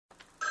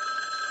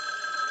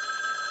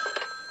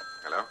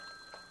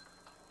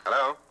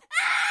Hello?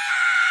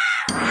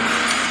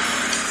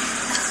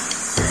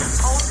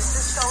 Oh, this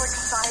is so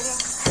exciting.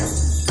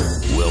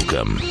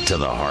 Welcome to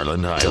the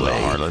Harland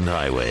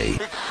Highway.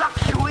 It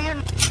sucks you in.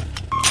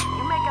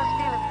 You make us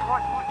feel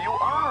important. You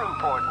are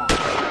important.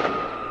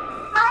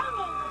 My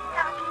name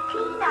is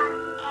Tina,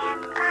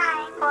 and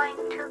I'm going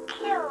to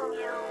kill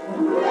you.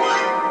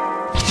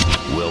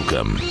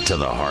 Welcome to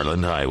the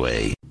Harland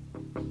Highway.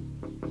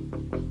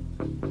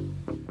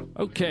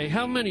 Okay,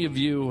 how many of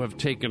you have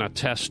taken a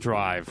test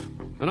drive?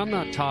 And I'm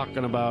not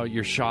talking about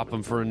you're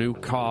shopping for a new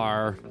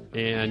car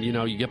and,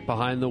 you get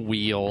behind the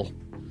wheel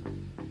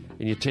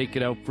and you take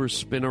it out for a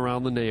spin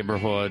around the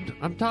neighborhood.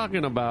 I'm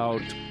talking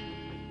about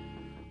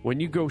when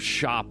you go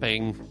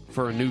shopping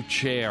for a new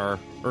chair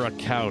or a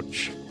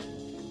couch.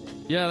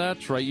 Yeah,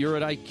 that's right. You're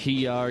at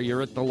IKEA or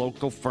you're at the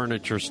local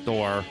furniture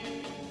store.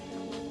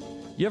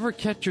 You ever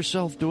catch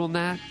yourself doing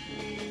that?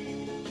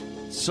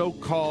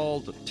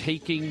 So-called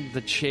taking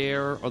the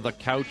chair or the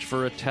couch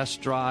for a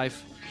test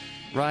drive,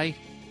 right?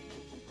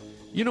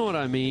 You know what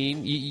I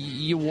mean?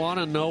 You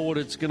want to know what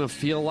it's going to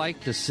feel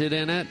like to sit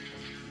in it,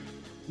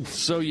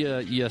 so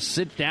you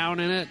sit down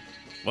in it.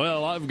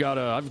 Well, I've got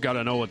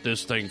to know what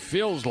this thing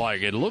feels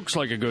like. It looks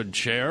like a good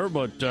chair,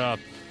 but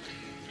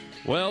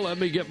well, let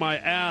me get my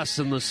ass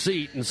in the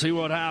seat and see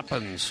what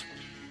happens.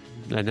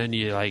 And then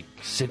you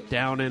sit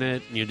down in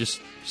it and you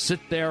just sit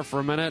there for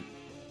a minute.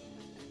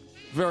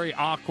 Very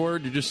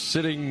awkward. You're just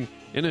sitting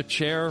in a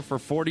chair for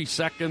 40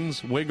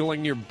 seconds,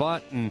 wiggling your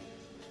butt, and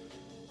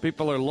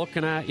people are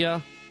looking at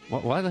you.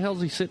 Why the hell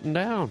is he sitting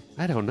down?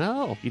 I don't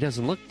know. He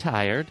doesn't look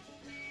tired.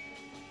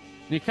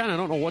 You kind of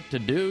don't know what to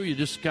do. You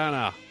just kind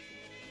of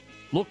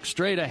look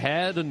straight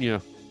ahead, and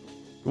you're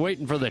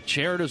waiting for the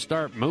chair to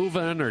start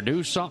moving or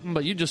do something,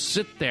 but you just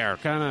sit there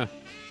kind of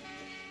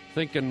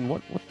thinking,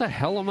 what the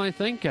hell am I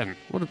thinking?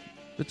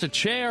 It's a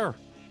chair.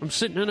 I'm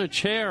sitting in a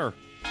chair.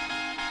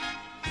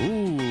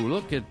 Ooh,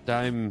 look at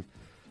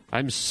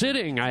I'm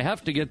sitting. I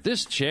have to get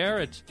this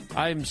chair.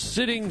 I'm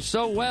sitting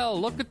so well.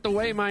 Look at the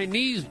way my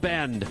knees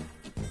bend.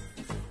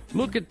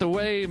 Look at the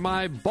way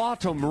my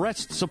bottom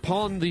rests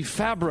upon the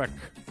fabric.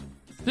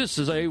 This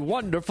is a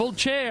wonderful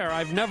chair.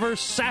 I've never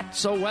sat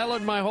so well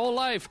in my whole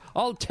life.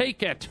 I'll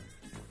take it.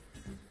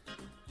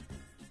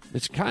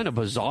 It's kind of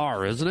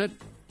bizarre, isn't it?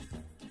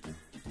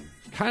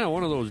 Kind of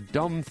one of those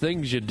dumb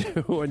things you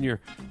do and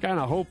you're kind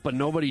of hoping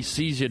nobody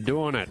sees you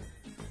doing it.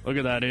 Look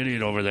at that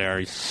idiot over there.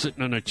 He's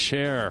sitting in a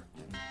chair.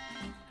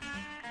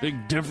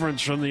 Big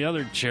difference from the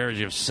other chairs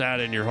you've sat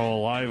in your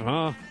whole life,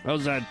 huh?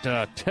 How's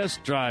that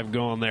test drive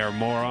going there,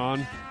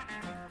 moron?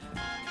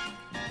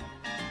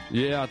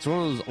 Yeah, it's one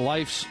of those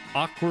life's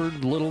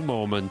awkward little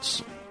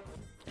moments.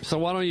 So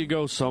why don't you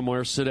go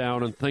somewhere, sit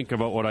down, and think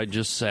about what I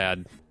just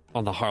said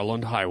on the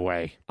Harland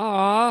Highway.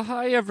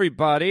 Hi,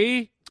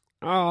 everybody.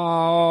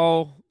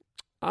 Welcome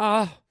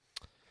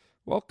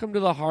to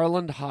the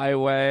Harland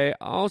Highway.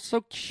 Oh,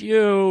 so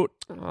cute.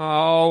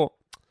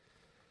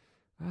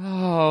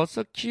 Oh,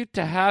 so cute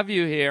to have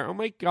you here. Oh,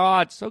 my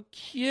God, so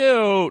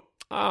cute.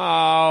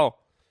 Oh.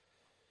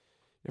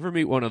 You ever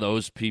meet one of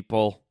those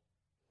people?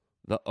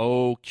 The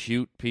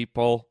cute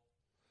people?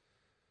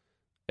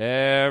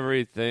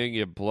 Everything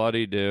you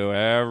bloody do,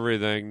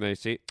 everything they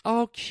see.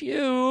 Oh,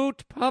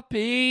 cute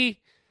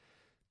puppy.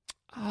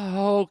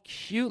 Oh,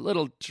 cute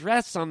little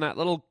dress on that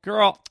little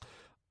girl.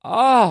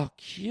 Oh,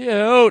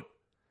 cute.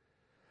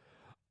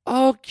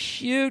 Oh,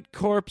 cute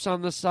corpse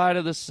on the side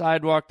of the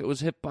sidewalk that was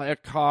hit by a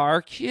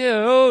car.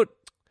 Cute.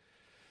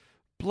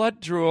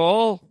 Blood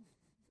drool.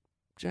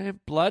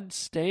 Giant blood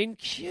stain.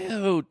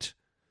 Cute.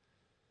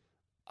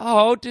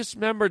 Oh,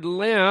 dismembered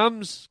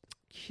limbs.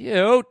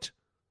 Cute.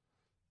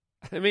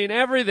 I mean,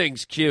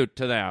 everything's cute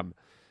to them.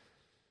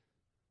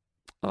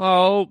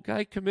 Oh,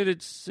 guy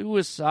committed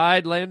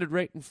suicide, landed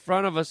right in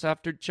front of us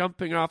after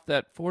jumping off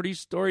that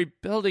 40-story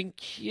building.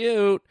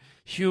 Cute.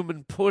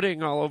 Human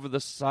pudding all over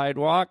the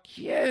sidewalk.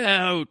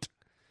 Cute.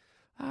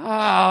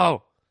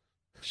 Oh,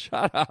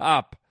 shut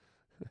up.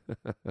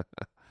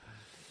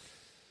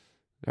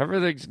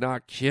 Everything's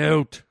not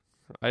cute.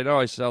 I know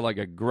I sound like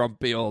a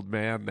grumpy old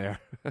man there.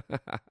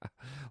 A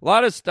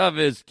lot of stuff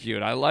is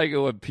cute. I like it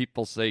when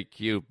people say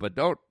cute, but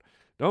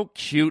don't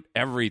cute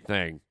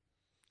everything.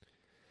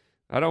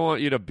 I don't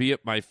want you to be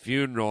at my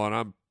funeral and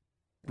I'm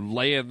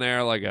laying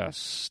there like a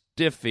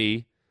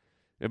stiffy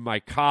in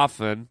my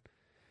coffin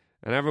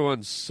and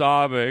everyone's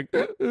sobbing.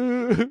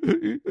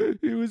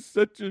 He was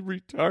such a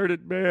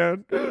retarded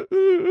man.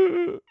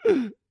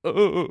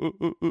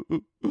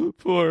 Oh,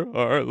 poor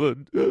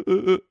Harland.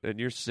 And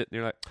you're sitting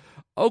there like,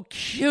 oh,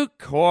 cute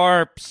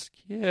corpse.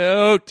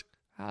 Cute.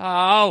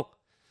 Oh,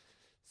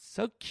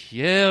 so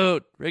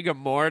cute. Rigor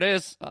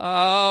mortis.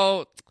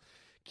 Oh,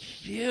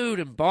 cute.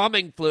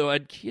 Embalming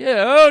fluid.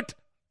 Cute.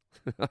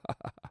 All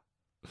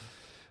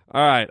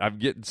right, I'm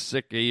getting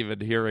sick of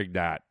even hearing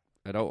that.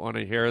 I don't want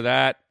to hear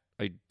that.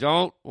 I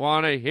don't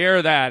want to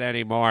hear that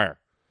anymore.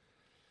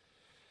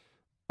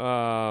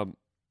 So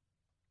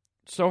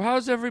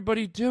how's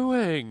everybody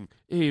doing,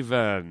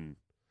 even?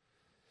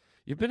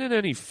 You been in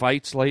any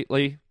fights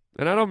lately?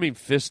 And I don't mean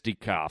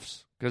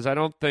fisticuffs, because I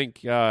don't think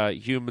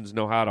humans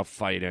know how to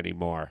fight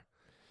anymore.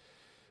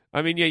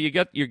 I mean, yeah, you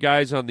get your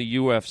guys on the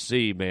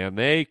UFC, man.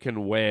 They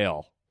can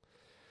wail.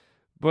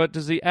 But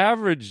does the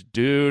average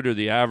dude or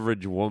the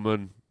average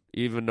woman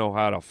even know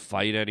how to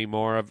fight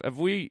anymore? Have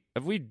we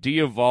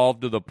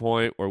de-evolved to the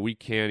point where we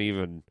can't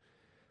even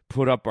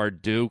put up our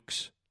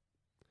dukes?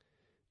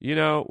 You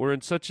know, we're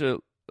in such a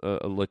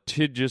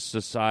litigious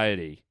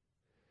society.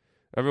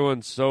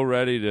 Everyone's so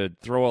ready to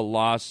throw a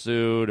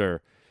lawsuit,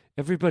 or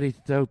everybody's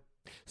so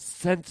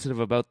sensitive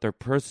about their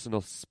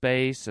personal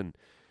space, and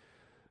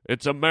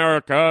it's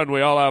America and we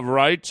all have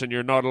rights and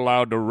you're not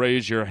allowed to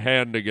raise your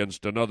hand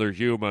against another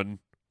human.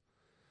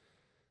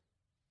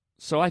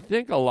 So I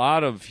think a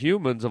lot of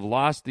humans have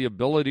lost the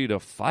ability to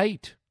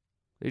fight.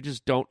 They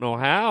just don't know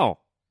how.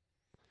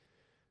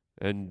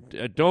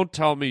 And don't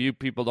tell me you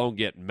people don't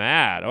get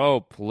mad. Oh,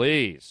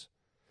 please.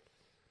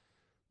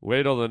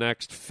 Wait till the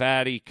next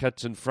fatty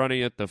cuts in front of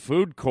you at the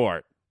food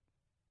court.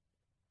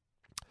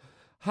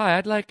 Hi,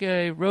 I'd like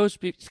a roast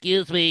beef.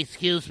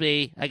 Excuse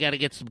me. I got to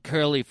get some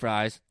curly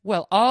fries.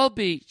 Well,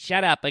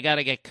 shut up. I got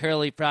to get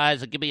curly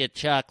fries and give me a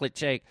chocolate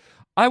shake.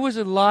 I was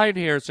in line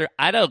here, sir.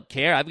 I don't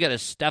care. I've got to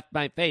stuff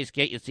my face.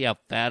 Can't you see how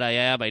fat I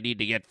am? I need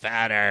to get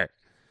fatter.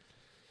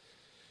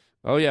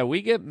 Oh, yeah,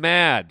 we get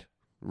mad.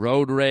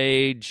 Road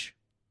rage,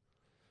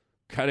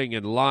 cutting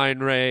in line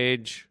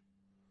rage,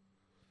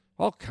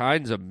 all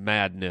kinds of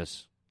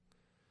madness.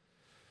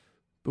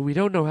 But we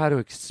don't know how to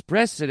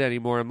express it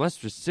anymore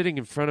unless we're sitting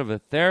in front of a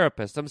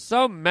therapist. I'm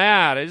so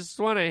mad. I just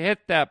want to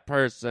hit that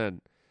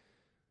person.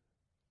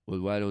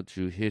 Well, why don't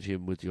you hit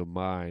him with your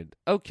mind?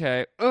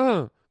 Okay.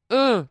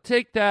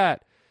 Take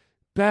that,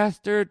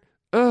 bastard.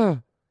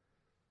 How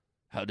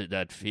did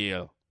that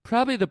feel?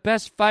 Probably the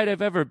best fight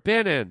I've ever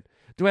been in.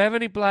 Do I have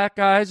any black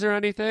eyes or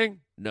anything?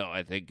 No,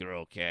 I think you're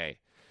okay.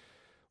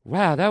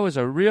 Wow, that was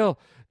a real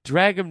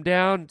drag him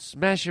down,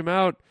 smash him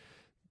out,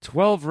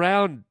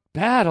 12-round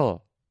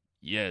battle.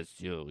 Yes,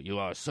 you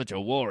are such a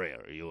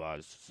warrior. You are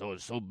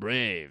so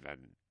brave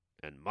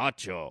and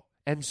macho.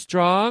 And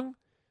strong?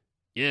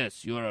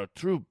 Yes, you are a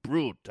true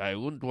brute. I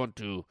wouldn't want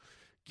to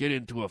get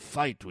into a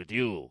fight with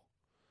you.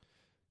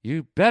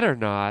 You better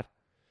not.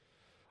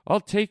 I'll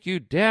take you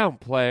down,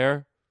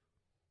 player.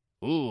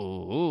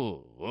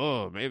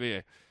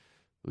 Maybe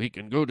we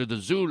can go to the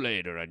zoo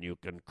later and you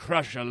can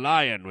crush a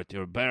lion with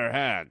your bare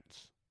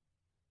hands.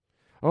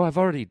 Oh, I've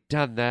already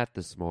done that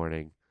this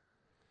morning.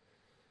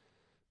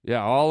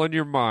 Yeah, all in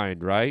your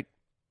mind, right?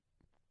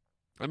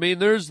 I mean,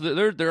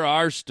 there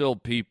are still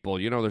people.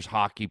 You know, there's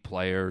hockey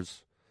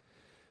players.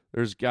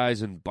 There's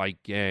guys in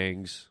bike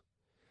gangs.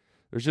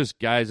 There's just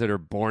guys that are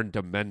born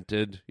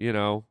demented, you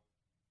know.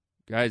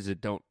 Guys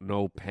that don't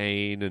know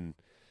pain and,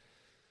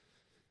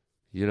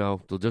 you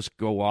know, they'll just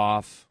go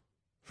off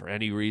for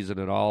any reason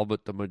at all.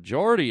 But the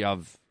majority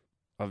of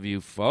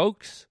you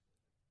folks,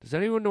 does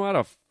anyone know how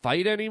to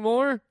fight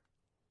anymore?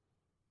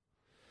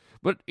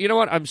 But you know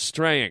what? I'm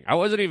straying. I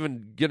wasn't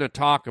even going to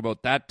talk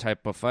about that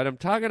type of fight. I'm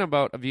talking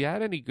about, have you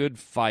had any good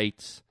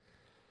fights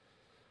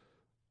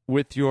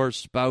with your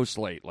spouse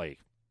lately?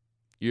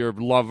 Your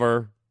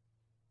lover,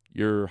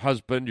 your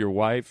husband, your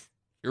wife,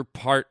 your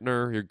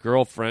partner, your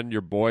girlfriend,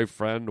 your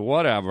boyfriend,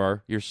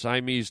 whatever, your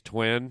Siamese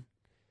twin.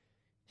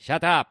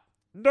 Shut up.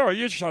 No,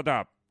 you shut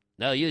up.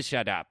 No, you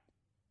shut up.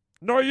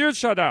 No, you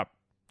shut up.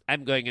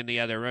 I'm going in the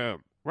other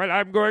room. Well,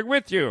 I'm going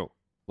with you.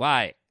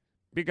 Why?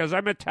 Because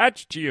I'm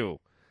attached to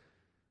you.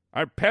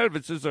 Our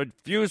pelvises are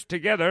fused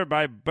together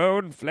by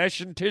bone,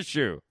 flesh, and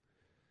tissue.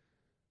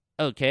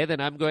 Okay,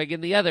 then I'm going in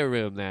the other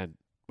room, then.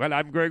 Well,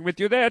 I'm going with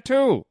you there,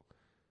 too.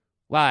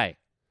 Why?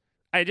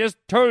 I just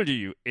told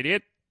you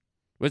idiot.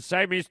 With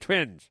Siamese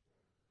twins.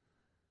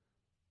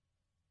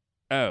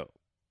 Oh.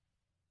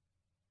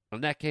 In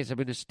that case, I'm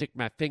going to stick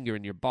my finger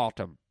in your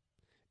bottom.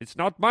 It's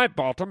not my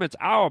bottom, it's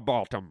our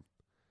bottom.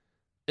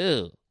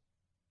 Ew.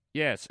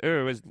 Yes,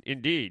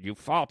 indeed. You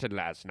farted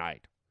last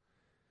night.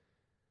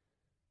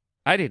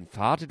 I didn't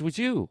fart, it was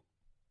you.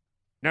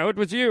 No, it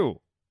was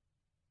you.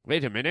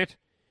 Wait a minute.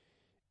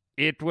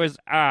 It was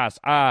us.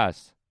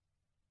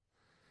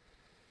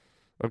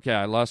 Okay,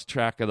 I lost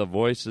track of the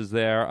voices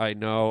there. I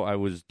know I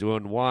was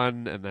doing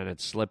one, and then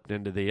it slipped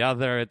into the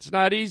other. It's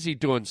not easy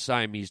doing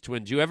Siamese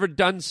twins. You ever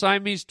done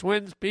Siamese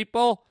twins,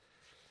 people?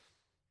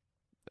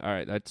 All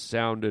right, that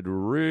sounded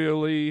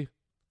really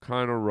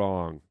kind of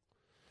wrong.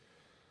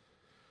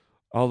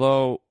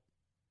 Although,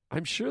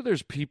 I'm sure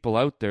there's people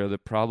out there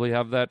that probably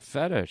have that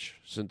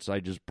fetish, since I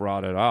just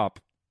brought it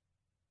up.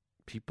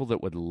 People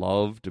that would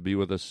love to be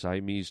with a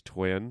Siamese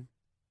twin.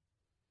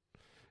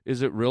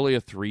 Is it really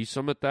a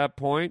threesome at that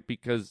point?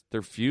 Because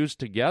they're fused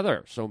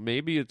together, so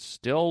maybe it's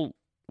still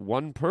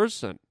one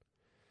person.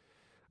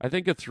 I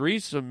think a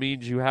threesome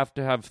means you have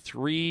to have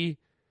three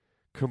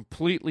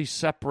completely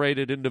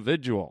separated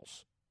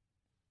individuals.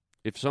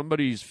 If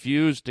somebody's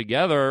fused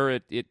together,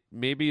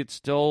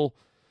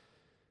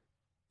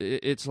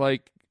 it's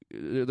like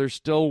they're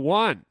still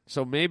one.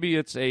 So maybe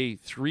it's a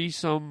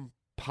threesome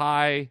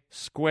pi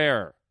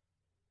square.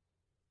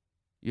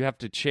 You have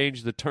to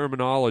change the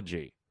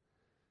terminology.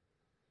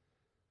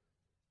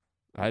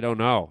 I don't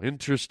know.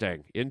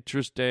 Interesting.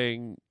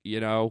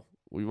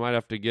 We might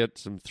have to get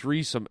some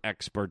threesome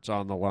experts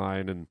on the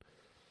line and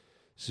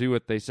see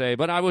what they say.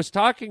 But I was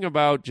talking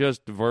about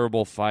just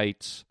verbal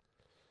fights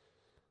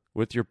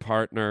with your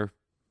partner.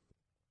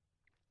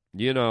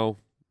 You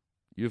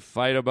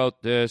fight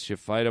about this, you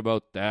fight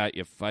about that,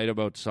 you fight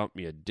about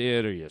something you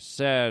did or you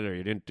said, or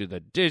you didn't do the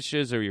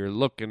dishes, or you're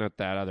looking at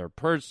that other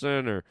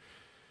person, or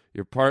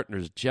your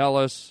partner's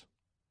jealous.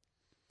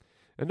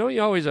 And don't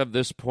you always have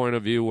this point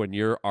of view when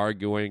you're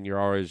arguing? You're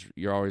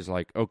always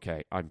like,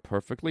 okay, I'm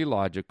perfectly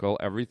logical.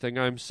 Everything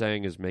I'm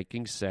saying is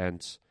making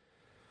sense.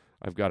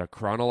 I've got a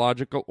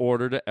chronological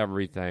order to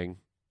everything.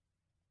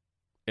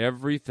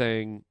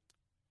 Everything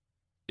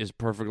is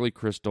perfectly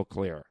crystal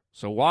clear.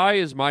 So why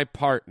is my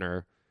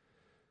partner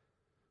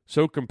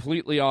so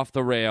completely off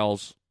the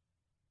rails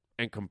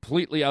and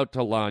completely out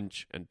to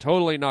lunch and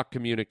totally not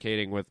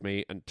communicating with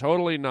me and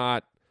totally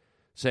not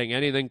saying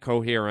anything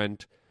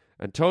coherent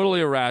and totally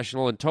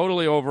irrational and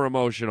totally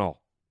over-emotional?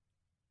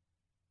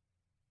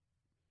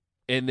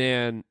 And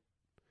then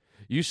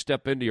you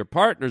step into your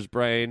partner's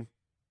brain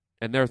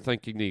and they're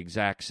thinking the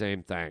exact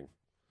same thing.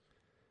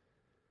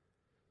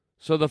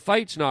 So the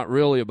fight's not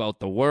really about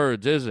the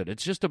words, is it?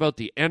 It's just about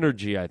the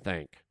energy, I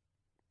think.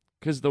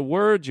 Because the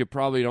words, you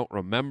probably don't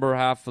remember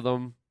half of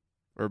them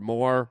or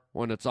more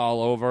when it's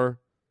all over.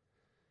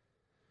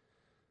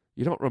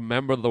 You don't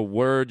remember the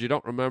words. You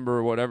don't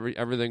remember what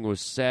everything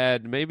was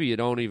said. Maybe you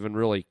don't even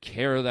really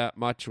care that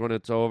much when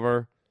it's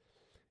over.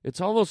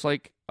 It's almost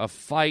like a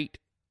fight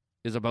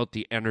is about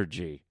the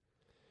energy.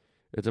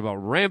 It's about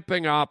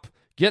ramping up,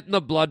 getting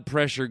the blood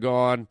pressure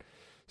going,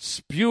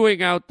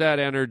 spewing out that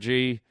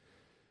energy,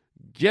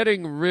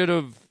 getting rid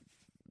of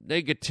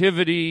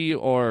negativity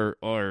or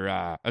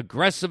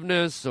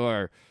aggressiveness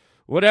or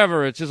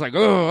whatever. It's just like,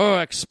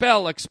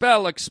 expel.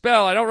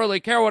 I don't really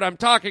care what I'm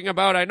talking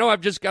about. I know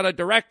I've just got to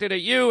direct it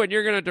at you, and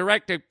you're going to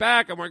direct it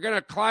back, and we're going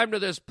to climb to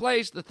this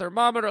place. The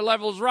thermometer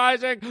level's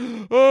rising.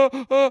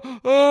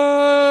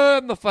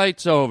 And the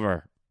fight's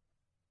over.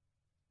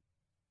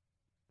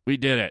 We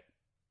did it.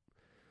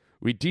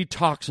 We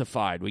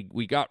detoxified.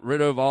 We got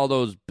rid of all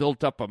those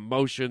built-up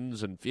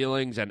emotions and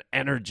feelings and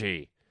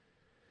energy.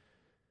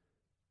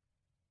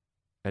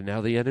 And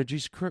now the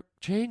energy's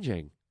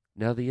changing.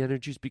 Now the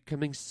energy's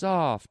becoming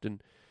soft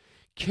and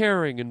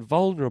caring and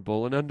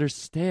vulnerable and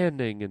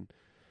understanding. And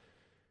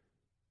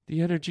the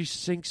energy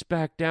sinks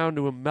back down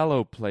to a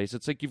mellow place.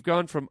 It's like you've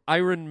gone from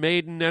Iron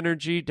Maiden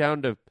energy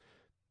down to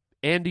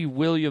Andy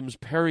Williams,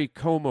 Perry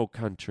Como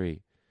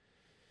country.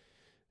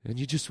 And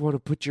you just want to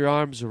put your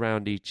arms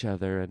around each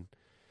other and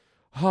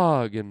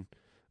hug and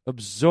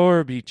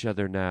absorb each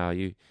other now.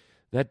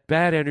 That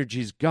bad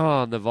energy's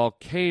gone. The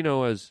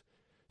volcano has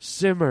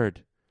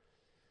simmered.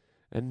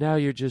 And now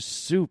you're just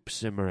soup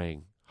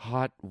simmering.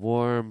 Hot,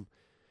 warm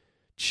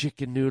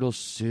chicken noodle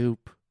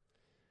soup.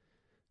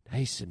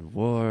 Nice and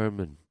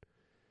warm and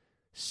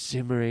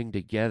simmering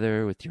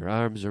together with your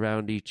arms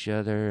around each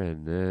other.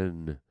 And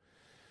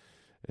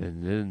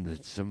then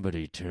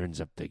somebody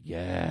turns up the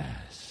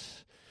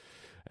gas.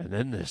 And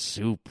then the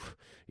soup,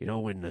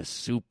 when the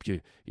soup, you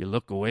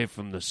look away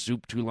from the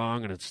soup too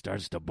long and it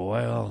starts to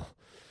boil.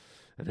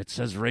 And it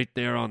says right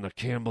there on the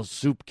Campbell's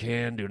soup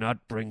can, do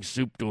not bring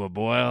soup to a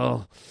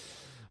boil.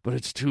 But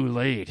it's too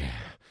late,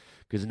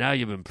 because now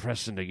you've been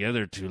pressing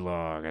together too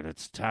long, and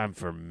it's time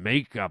for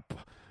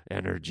makeup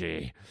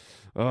energy.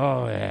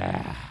 Oh,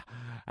 yeah.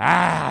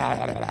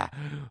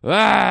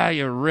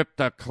 You rip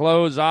the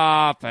clothes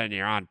off, and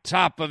you're on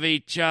top of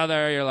each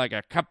other. You're like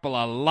a couple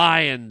of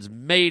lions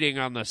mating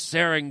on the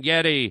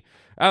Serengeti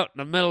out in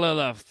the middle of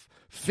the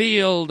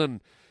field,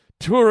 and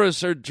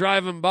tourists are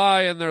driving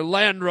by in their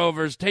Land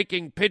Rovers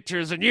taking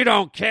pictures, and you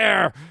don't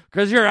care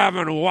because you're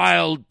having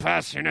wild,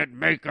 passionate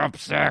makeup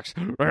sex.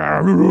 You're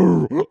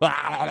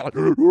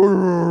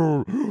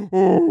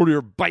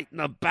biting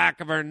the back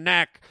of her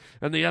neck,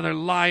 and the other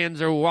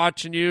lions are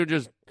watching you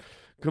just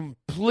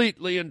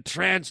completely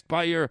entranced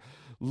by your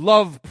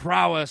love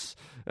prowess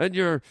and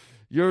your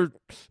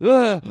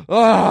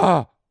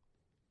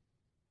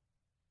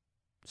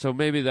So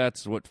maybe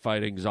that's what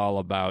fighting's all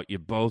about. You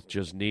both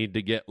just need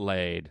to get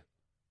laid.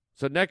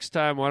 So next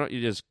time, why don't you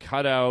just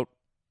cut out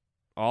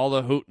all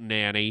the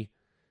hootenanny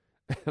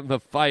and the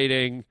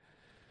fighting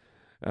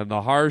and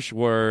the harsh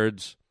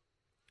words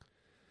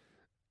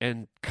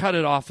and cut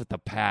it off at the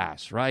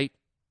pass, right?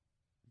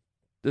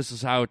 This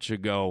is how it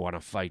should go when a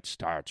fight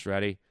starts.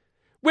 Ready?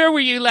 Where were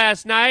you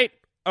last night?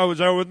 I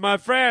was out with my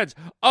friends.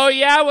 Oh,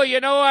 yeah? Well, you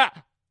know what?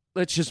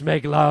 Let's just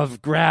make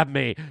love. Grab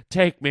me.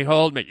 Take me.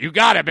 Hold me. You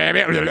got it, baby.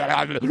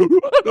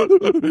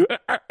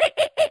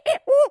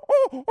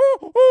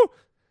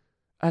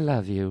 I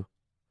love you.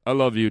 I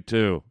love you,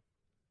 too.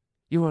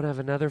 You want to have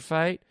another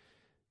fight?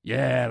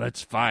 Yeah,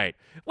 let's fight.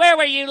 Where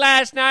were you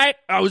last night?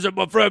 I was at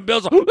my friend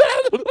Bill's.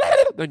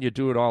 Then you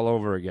do it all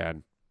over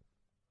again.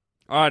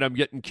 All right, I'm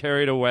getting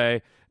carried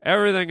away.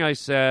 Everything I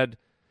said,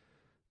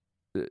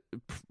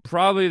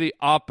 probably the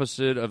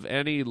opposite of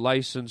any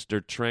licensed or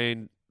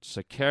trained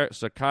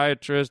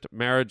psychiatrist,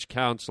 marriage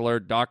counselor,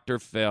 Dr.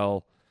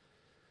 Phil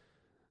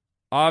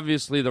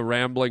Obviously the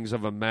ramblings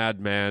of a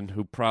madman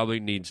who probably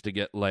needs to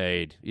get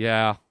laid.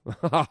 Yeah.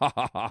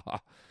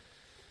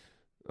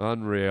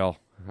 Unreal.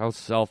 How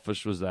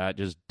selfish was that?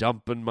 Just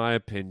dumping my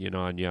opinion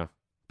on you.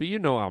 But you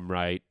know I'm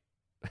right.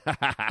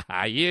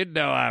 You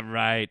know I'm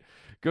right.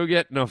 Go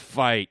get in a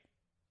fight.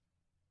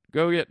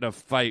 Go get in a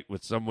fight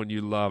with someone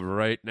you love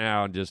right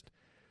now and just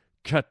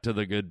cut to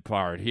the good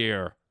part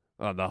here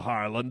on the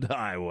Harland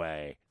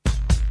Highway.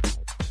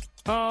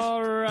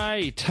 All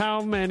right.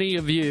 How many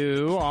of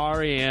you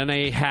are in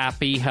a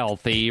happy,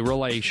 healthy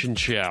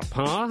relationship,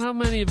 huh? How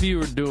many of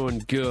you are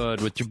doing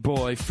good with your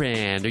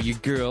boyfriend or your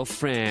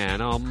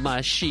girlfriend, all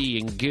mushy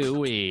and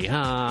gooey,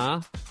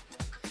 huh?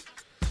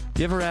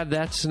 You ever had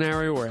that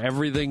scenario where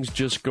everything's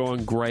just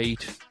going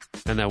great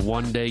and then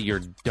one day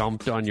you're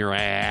dumped on your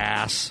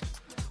ass?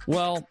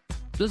 Well,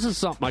 this is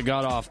something I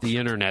got off the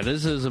internet.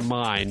 This isn't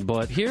mine,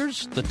 but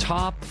here's the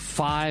top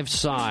 5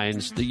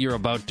 signs that you're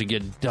about to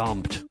get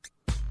dumped.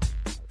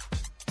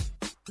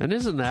 And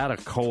isn't that a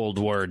cold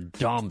word,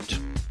 dumped?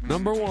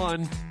 Number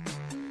 1,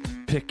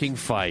 picking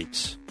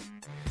fights.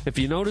 If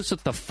you notice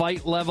that the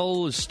fight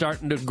level is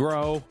starting to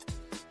grow,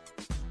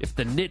 if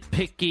the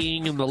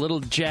nitpicking and the little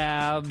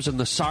jabs and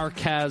the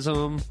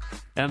sarcasm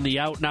and the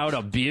out-and-out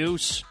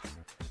abuse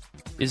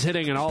is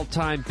hitting an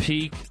all-time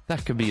peak,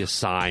 that could be a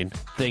sign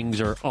things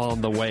are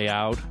on the way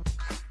out.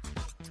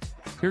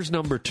 Here's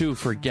number 2,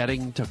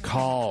 forgetting to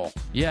call.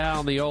 Yeah,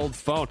 on the old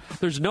phone.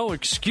 There's no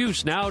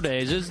excuse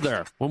nowadays, is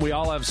there? When we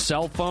all have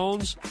cell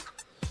phones.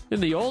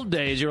 In the old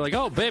days, you're like,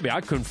 oh, baby,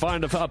 I couldn't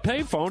find a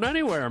payphone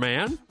anywhere,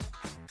 man.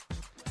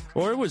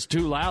 Or it was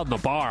too loud in the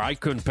bar. I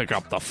couldn't pick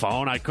up the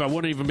phone. I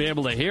wouldn't even be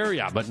able to hear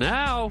you. But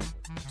now,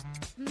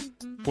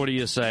 what do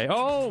you say?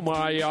 Oh,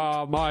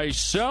 my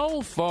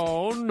cell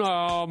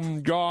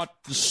phone got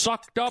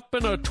sucked up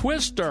in a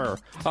twister,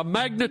 a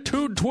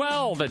magnitude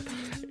 12.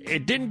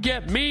 It didn't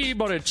get me,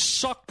 but it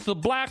sucked the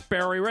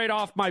BlackBerry right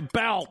off my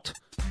belt.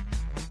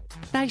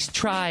 Nice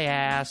try,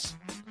 ass.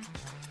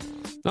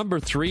 Number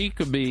 3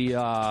 could be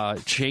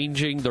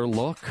changing their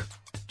look,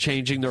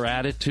 changing their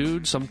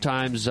attitude.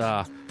 Sometimes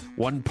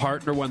one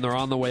partner, when they're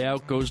on the way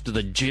out, goes to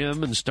the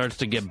gym and starts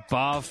to get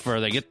buff, or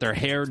they get their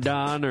hair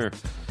done, or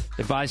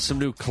they buy some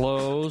new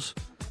clothes.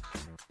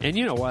 And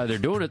you know why they're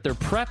doing it. They're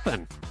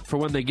prepping for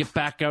when they get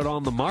back out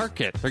on the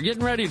market. They're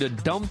getting ready to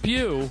dump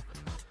you.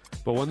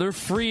 But when they're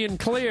free and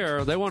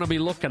clear, they want to be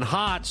looking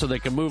hot so they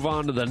can move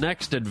on to the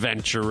next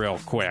adventure real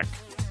quick.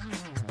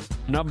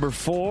 Number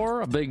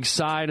 4, a big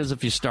sign is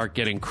if you start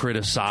getting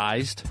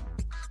criticized.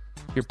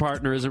 Your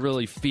partner isn't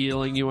really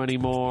feeling you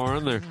anymore,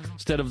 and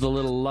instead of the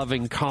little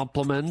loving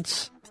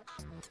compliments,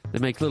 they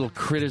make little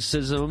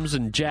criticisms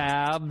and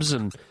jabs,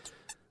 and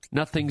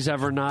nothing's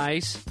ever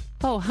nice.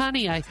 Oh,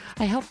 honey, I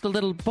helped a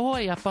little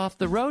boy up off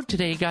the road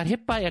today. He got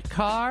hit by a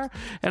car,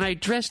 and I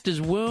dressed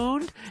his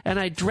wound, and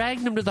I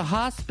dragged him to the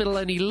hospital,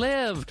 and he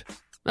lived.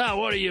 Ah,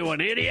 what are you,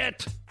 an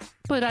idiot?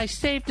 But I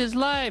saved his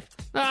life.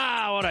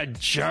 Ah, what a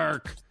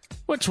jerk.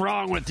 What's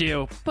wrong with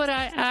you? But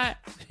I...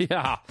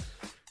 Yeah,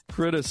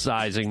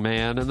 criticizing,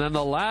 man. And then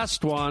the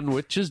last one,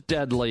 which is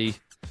deadly,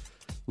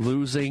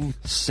 losing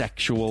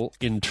sexual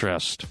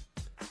interest.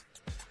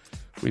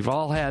 We've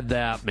all had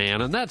that, man,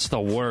 and that's the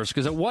worst,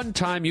 because at one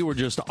time you were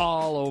just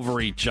all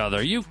over each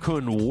other. You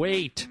couldn't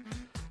wait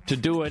to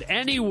do it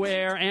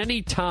anywhere,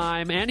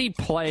 anytime, any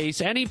place,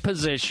 any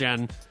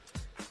position.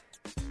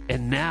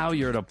 And now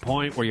you're at a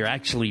point where you're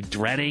actually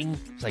dreading.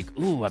 It's like,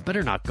 ooh, I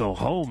better not go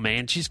home,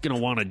 man. She's going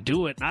to want to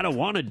do it, and I don't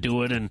want to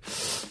do it. And,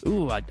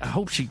 ooh, I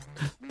hope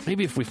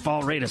maybe if we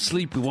fall right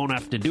asleep, we won't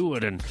have to do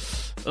it. And,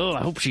 oh,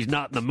 I hope she's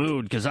not in the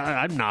mood, because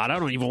I'm not. I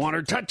don't even want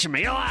her touching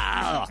me.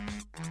 Ah!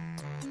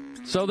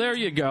 So there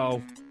you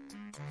go.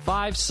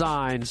 5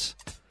 signs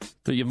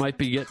that you might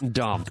be getting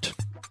dumped.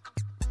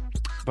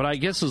 But I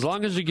guess as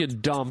long as you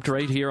get dumped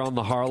right here on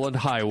the Harland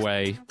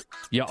Highway,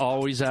 you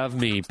always have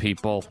me,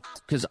 people.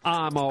 Because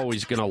I'm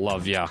always going to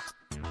love you.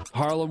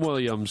 Harlan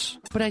Williams.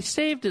 But I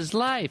saved his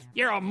life.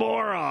 You're a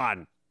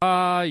moron.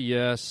 Ah,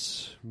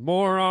 yes.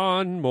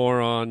 Moron,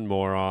 moron,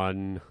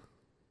 moron.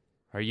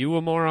 Are you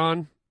a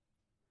moron?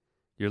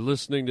 You're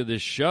listening to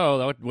this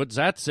show. What's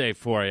that say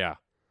for you?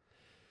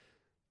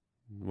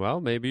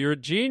 Well, maybe you're a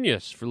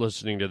genius for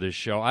listening to this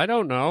show. I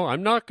don't know.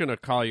 I'm not going to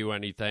call you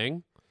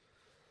anything.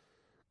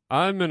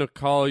 I'm going to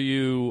call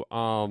you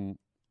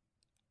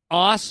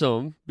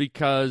awesome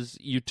because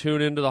you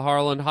tune into the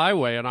Harland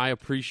Highway, and I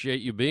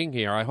appreciate you being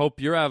here. I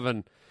hope you're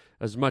having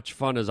as much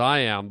fun as I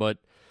am, but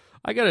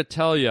I got to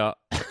tell you,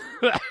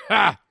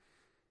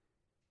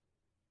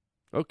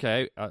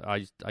 okay,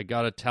 I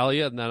got to tell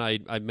you, and then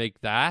I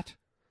make that.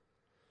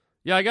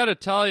 Yeah, I got to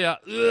tell you,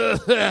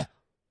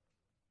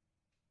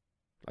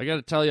 I got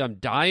to tell you I'm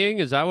dying?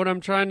 Is that what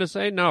I'm trying to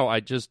say? No, I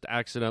just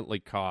accidentally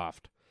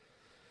coughed.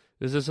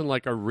 This isn't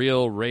like a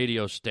real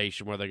radio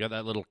station where they got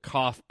that little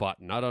cough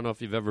button. I don't know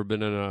if you've ever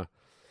been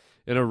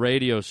in a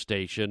radio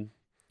station.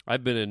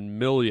 I've been in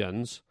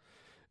millions.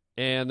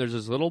 And there's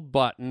this little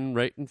button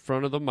right in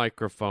front of the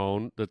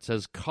microphone that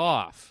says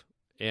cough.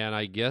 And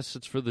I guess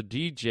it's for the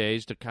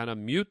DJs to kind of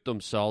mute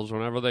themselves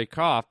whenever they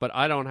cough, but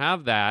I don't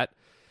have that.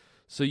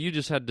 So you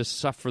just had to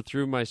suffer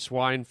through my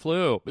swine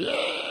flu.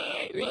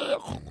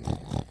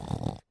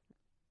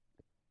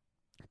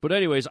 But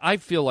anyways, I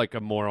feel like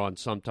a moron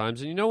sometimes.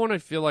 And you know when I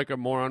feel like a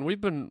moron?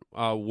 We've been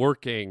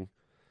working.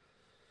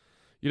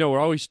 You know, we're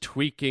always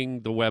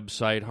tweaking the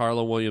website,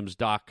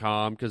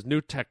 harlanwilliams.com, because new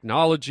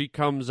technology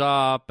comes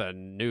up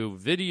and new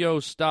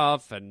video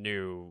stuff and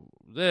new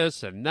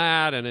this and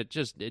that, and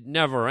it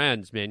never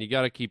ends, man. You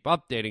got to keep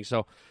updating.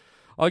 So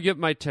I'll get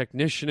my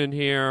technician in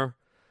here.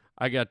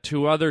 I got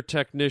 2 other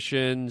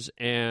technicians,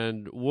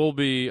 and we'll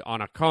be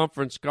on a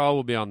conference call.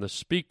 We'll be on the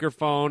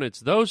speakerphone. It's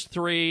those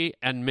 3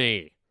 and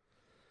me.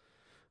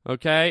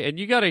 Okay? And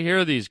you got to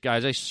hear these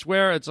guys. I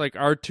swear it's like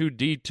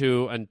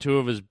R2-D2 and 2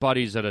 of his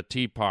buddies at a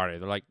tea party.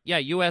 They're like, yeah,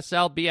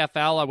 USL,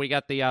 BFL, we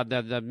got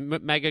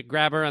the Mega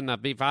Grabber and the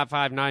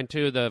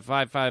B5592, the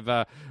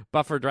 55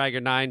 Buffer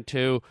Dragger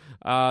 92,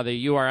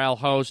 the URL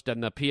host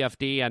and the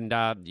PFD,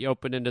 and you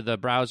open into the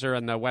browser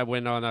and the web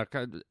window on the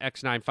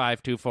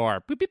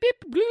X9524. Beep, beep,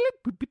 beep,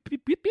 beep, beep,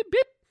 beep, beep, beep,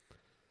 beep.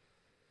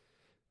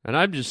 And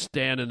I'm just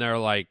standing there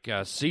like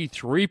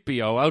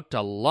C-3PO out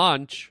to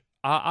lunch.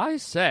 I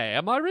say,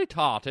 am I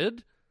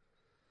retarded?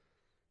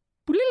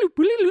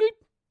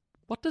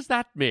 What does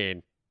that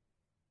mean?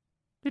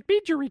 It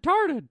means you're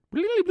retarded.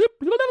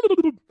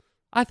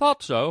 I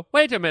thought so.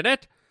 Wait a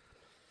minute.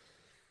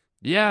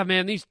 Yeah,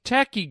 man, these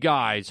techie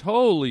guys,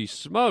 holy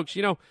smokes.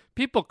 You know,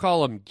 people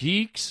call them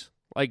geeks.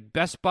 Like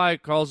Best Buy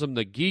calls them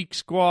the Geek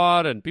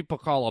Squad, and people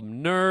call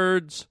them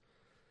nerds.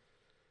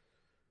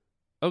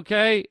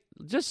 Okay?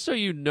 Just so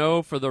you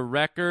know, for the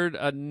record,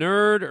 a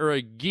nerd or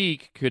a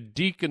geek could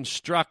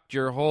deconstruct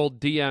your whole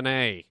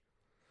DNA.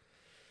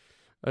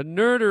 A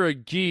nerd or a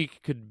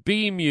geek could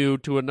beam you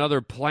to another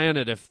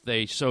planet if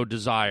they so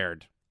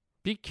desired.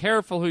 Be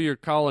careful who you're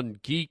calling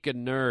geek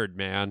and nerd,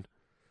 man.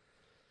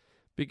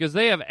 Because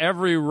they have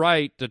every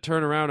right to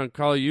turn around and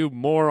call you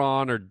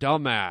moron or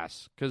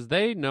dumbass. Because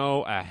they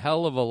know a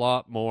hell of a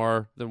lot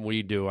more than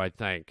we do, I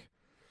think.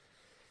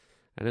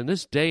 And in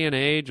this day and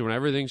age when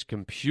everything's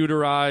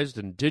computerized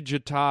and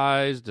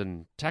digitized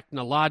and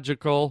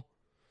technological,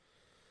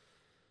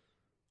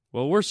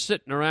 well, we're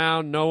sitting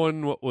around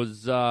knowing what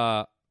was,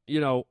 on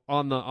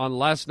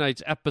last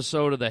night's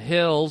episode of The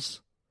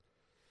Hills,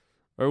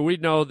 or we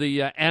know the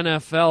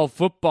NFL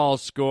football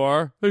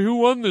score. Hey, who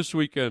won this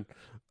weekend?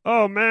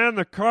 Oh, man,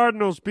 the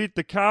Cardinals beat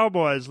the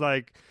Cowboys.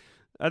 I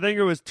think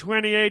it was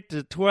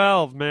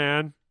 28-12,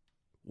 man.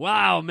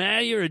 Wow,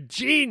 man, you're a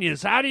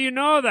genius. How do you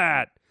know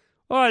that?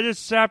 Oh, I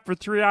just sat for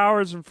 3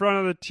 hours in front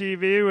of the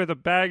TV with a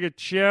bag of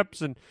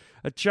chips and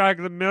a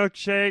chocolate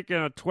milkshake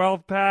and a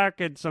 12-pack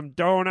and some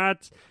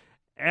donuts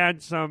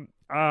and some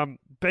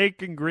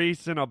bacon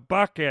grease in a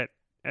bucket.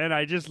 And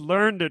I just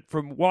learned it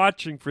from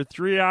watching for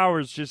 3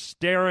 hours, just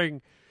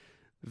staring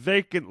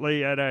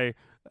vacantly at a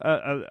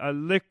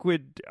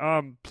liquid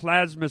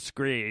plasma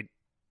screen.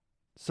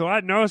 So I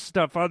know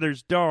stuff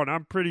others don't.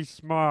 I'm pretty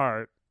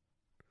smart.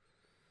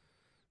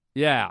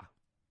 Yeah.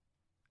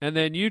 And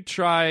then you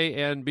try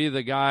and be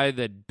the guy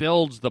that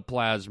builds the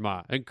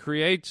plasma and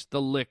creates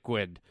the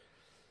liquid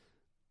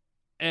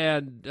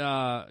and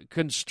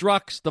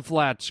constructs the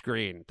flat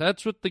screen.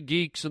 That's what the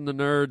geeks and the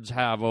nerds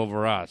have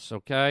over us,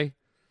 okay?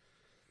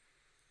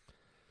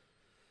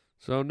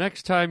 So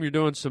next time you're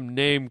doing some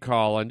name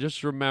calling,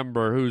 just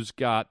remember who's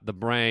got the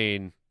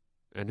brain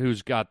and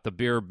who's got the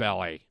beer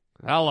belly.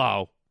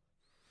 Hello.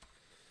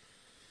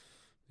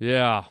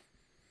 Yeah.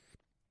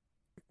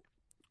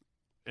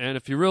 And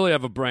if you really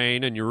have a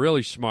brain and you're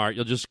really smart,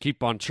 you'll just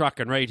keep on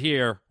trucking right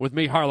here with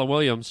me, Harlan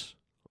Williams,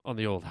 on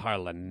the old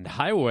Harlan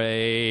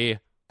Highway.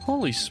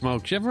 Holy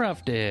smokes, you ever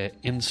have to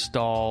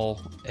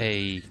install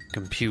a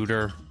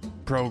computer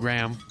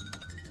program?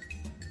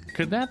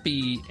 Could that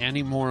be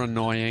any more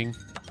annoying?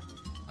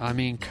 I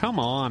mean, come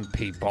on,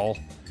 people.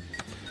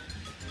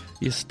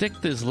 You stick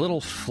this little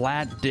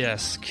flat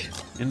disk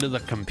into the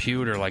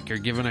computer like you're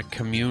giving it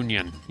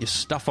communion. You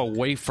stuff a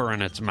wafer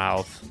in its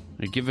mouth.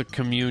 You give it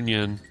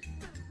communion.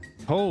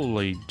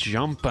 Holy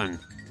jumping.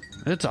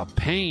 It's a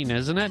pain,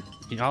 isn't it?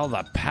 All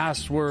the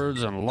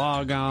passwords and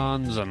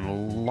logons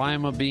and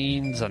lima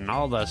beans and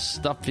all the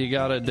stuff you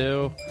gotta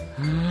do.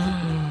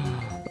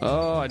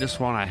 Oh, I just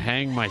want to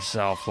hang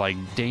myself like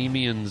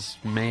Damien's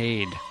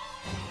maid.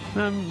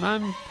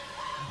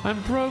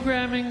 I'm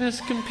programming this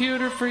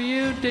computer for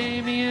you,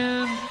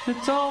 Damien.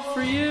 It's all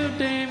for you,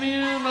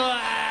 Damien.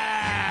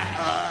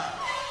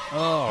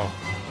 Oh,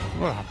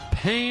 what a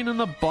pain in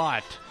the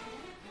butt.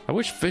 I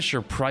wish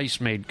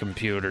Fisher-Price made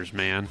computers,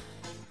 man.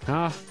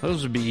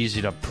 Those would be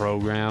easy to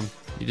program.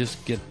 You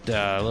just get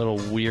little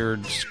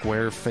weird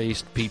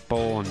square-faced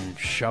people and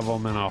shove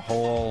them in a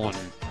hole and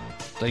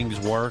things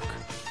work.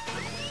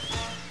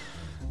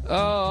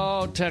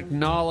 Oh,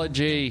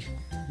 technology.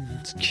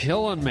 It's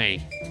killing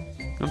me.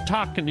 I'm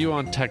talking to you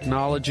on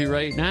technology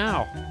right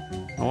now.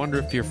 I wonder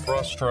if you're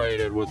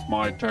frustrated with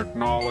my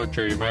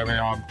technology. Maybe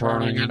I'm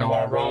turning into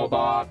a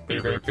robot.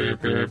 Beep, beep,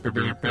 beep, beep, beep,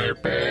 beep,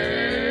 beep, beep.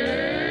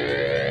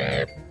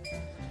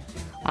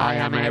 I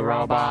am a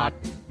robot.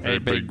 A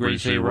big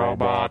greasy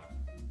robot.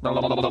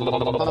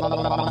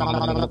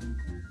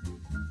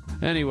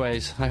 And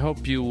Anyways, I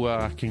hope you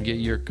can get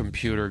your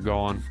computer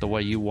going the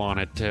way you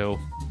want it to.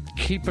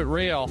 Keep it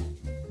real.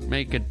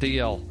 Make a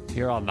deal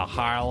here on the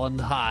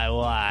Harland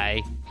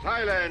Highway.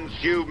 Silence,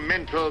 you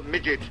mental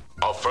midget.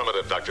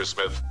 Affirmative, Dr.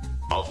 Smith.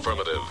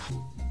 Affirmative.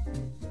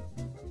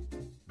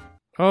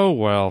 Oh,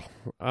 well,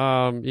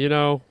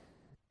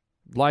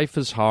 life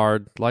is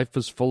hard. Life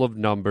is full of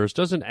numbers.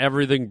 Doesn't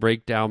everything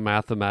break down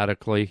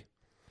mathematically?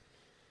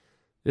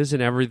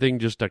 Isn't everything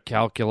just a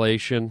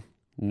calculation?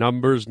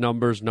 Numbers,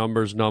 numbers,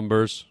 numbers,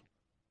 numbers.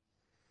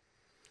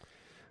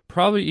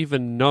 Probably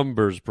even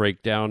numbers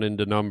break down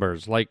into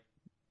numbers. Like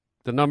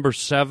the number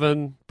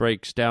 7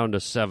 breaks down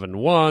to 7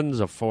 ones,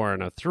 a 4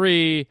 and a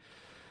 3,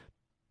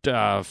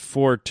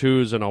 4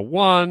 twos and a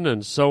 1,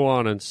 and so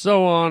on and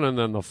so on. And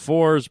then the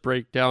 4s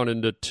break down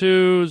into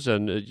 2s,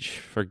 and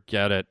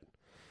forget it.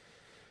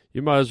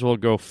 You might as well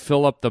go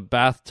fill up the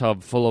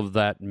bathtub full of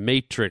that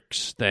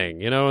Matrix thing.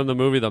 You know, in the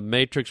movie The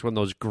Matrix, when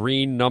those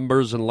green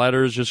numbers and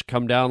letters just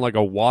come down like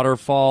a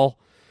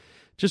waterfall?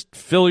 Just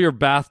fill your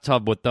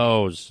bathtub with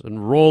those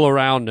and roll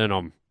around in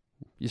them.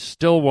 You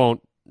still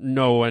won't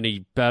know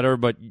any better,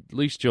 but at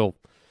least you'll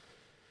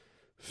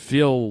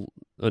feel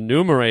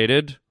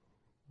enumerated,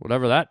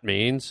 whatever that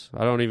means.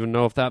 I don't even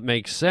know if that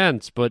makes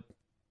sense, but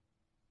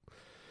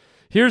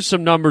here's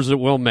some numbers that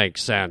will make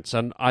sense,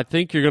 and I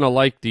think you're going to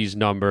like these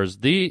numbers.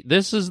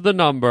 This is the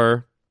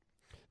number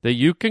that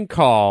you can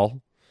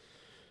call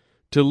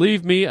to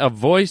leave me a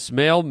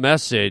voicemail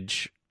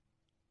message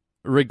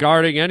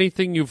regarding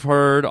anything you've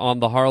heard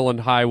on the Harland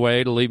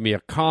Highway, to leave me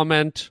a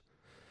comment,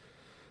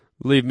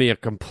 leave me a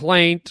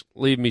complaint,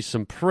 leave me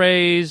some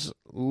praise,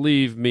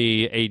 leave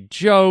me a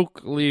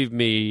joke, leave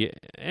me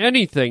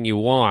anything you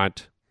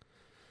want.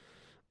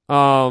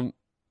 And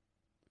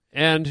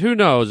who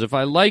knows, if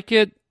I like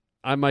it,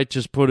 I might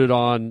just put it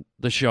on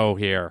the show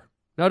here.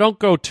 Now, don't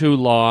go too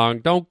long.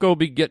 Don't go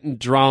be getting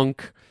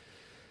drunk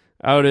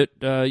out at,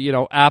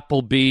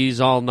 Applebee's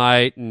all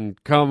night and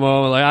come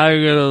home like,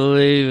 I'm going to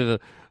leave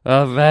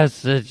a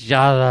message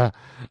on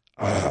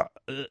the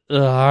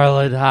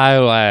Harland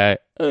Highway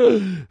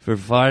for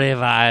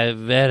 45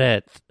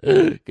 minutes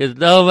because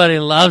nobody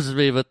loves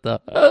me but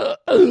the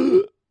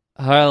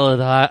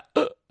Harland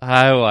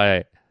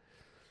Highway.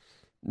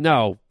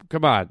 No,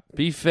 come on.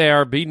 Be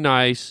fair. Be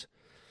nice.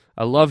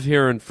 I love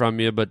hearing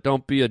from you, but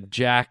don't be a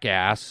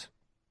jackass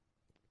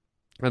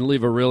and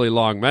leave a really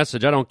long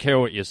message. I don't care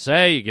what you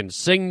say. You can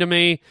sing to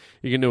me.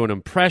 You can do an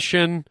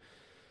impression.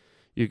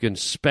 You can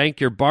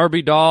spank your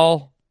Barbie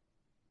doll.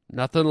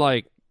 Nothing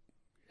like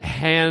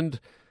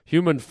hand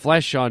human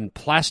flesh on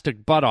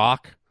plastic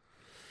buttock.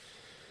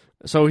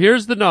 So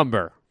here's the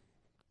number.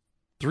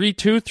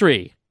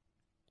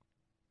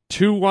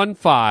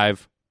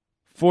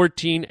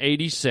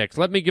 323-215-1486.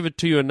 Let me give it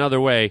to you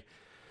another way.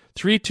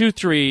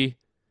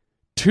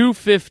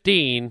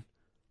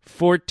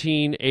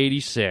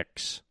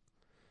 323-215-1486.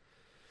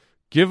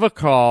 Give a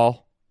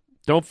call.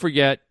 Don't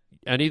forget,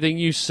 anything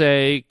you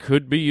say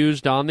could be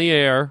used on the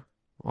air,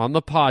 on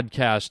the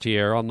podcast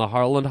here, on the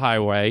Harland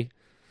Highway.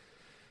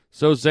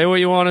 So say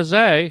what you want to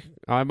say.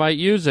 I might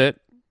use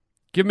it.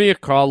 Give me a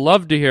call.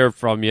 Love to hear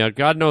from you.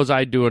 God knows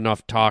I do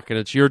enough talking.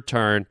 It's your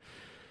turn.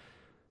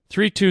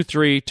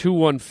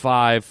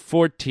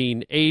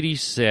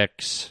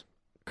 323-215-1486.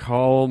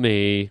 Call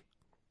me.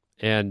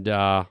 And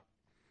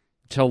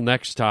till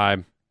next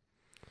time,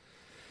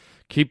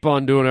 keep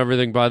on doing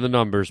everything by the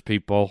numbers,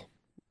 people.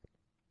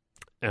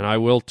 And I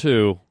will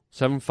too.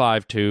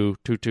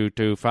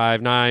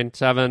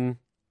 752-222-597.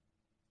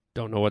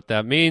 Don't know what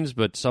that means,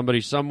 but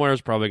somebody somewhere is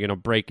probably going to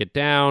break it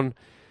down,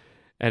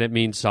 and it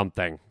means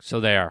something. So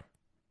there.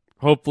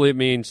 Hopefully it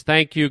means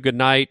thank you, good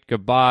night,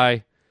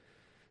 goodbye.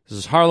 This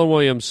is Harlan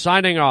Williams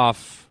signing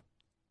off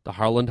the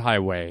Harland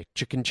Highway.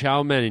 Chicken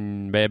chow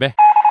mein, baby.